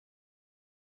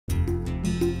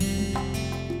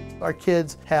Our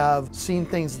kids have seen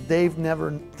things they've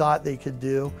never thought they could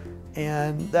do,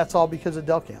 and that's all because of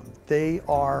Delcam. They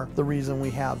are the reason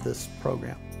we have this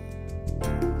program.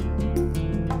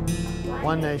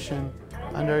 One nation,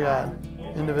 under God,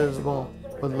 indivisible,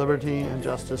 with liberty and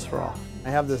justice for all. I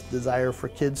have this desire for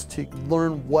kids to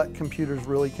learn what computers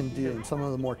really can do in some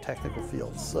of the more technical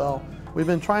fields. So we've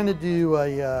been trying to do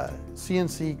a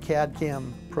CNC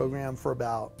CAD-CAM program for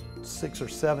about 6 or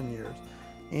 7 years.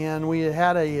 And we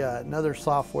had another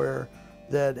software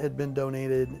that had been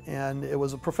donated, and it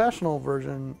was a professional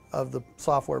version of the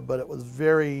software, but it was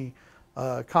very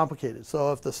complicated.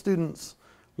 So if the students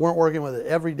weren't working with it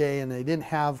every day and they didn't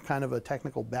have kind of a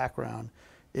technical background,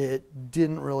 it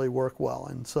didn't really work well.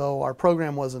 And so our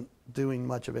program wasn't doing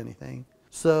much of anything.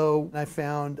 So I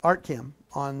found ArtCAM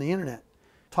on the internet,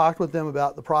 talked with them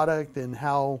about the product and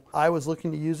how I was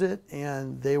looking to use it,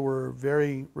 and they were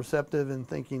very receptive and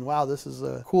thinking, wow, this is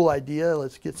a cool idea,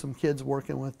 let's get some kids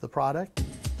working with the product.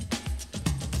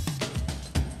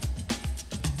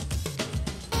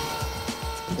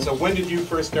 So when did you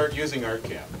first start using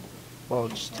ArtCAM? Well,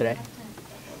 just today.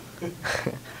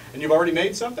 And you've already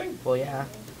made something? Well, yeah.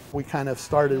 We kind of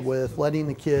started with letting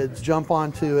the kids jump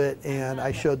onto it, and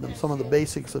I showed them some of the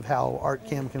basics of how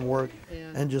ArtCAM can work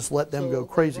and just let them go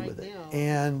crazy with it.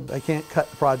 And I can't cut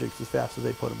the projects as fast as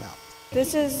they put them out.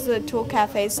 This is the Tool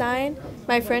Cafe sign.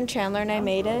 My friend Chandler and I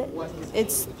made it.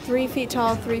 It's 3 feet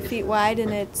tall, 3 feet wide,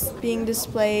 and it's being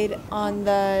displayed on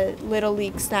the Little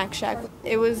League Snack Shack.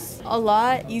 It was a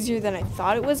lot easier than I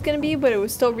thought it was going to be, but it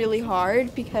was still really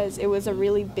hard because it was a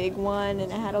really big one and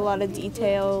it had a lot of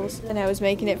details, and I was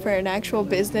making it for an actual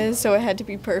business, so it had to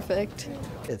be perfect.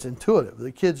 It's intuitive.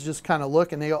 The kids just kind of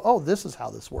look and they go, oh, this is how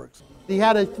this works. He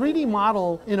had a 3D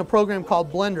model in a program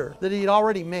called Blender that he'd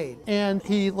already made, and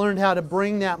he learned how to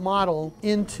bring that model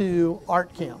into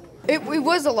ArtCAM. It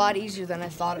was a lot easier than I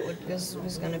thought it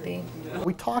was going to be.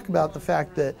 We talk about the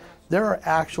fact that there are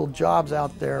actual jobs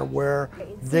out there where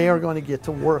they are going to get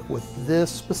to work with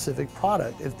this specific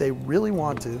product. If they really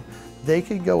want to, they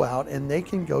can go out and they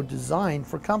can go design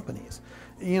for companies.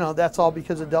 You know, that's all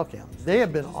because of Delcam. They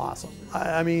have been awesome.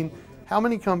 I mean, how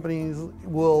many companies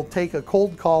will take a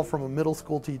cold call from a middle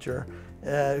school teacher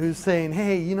who's saying,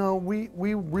 hey, you know, we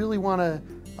really want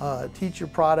to teach your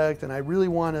product, and I really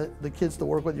want the kids to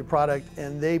work with your product,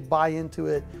 and they buy into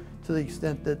it to the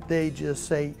extent that they just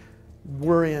say,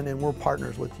 we're in and we're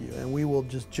partners with you, and we will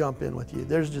just jump in with you.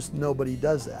 There's just nobody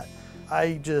does that.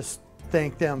 I just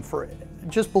thank them for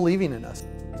just believing in us.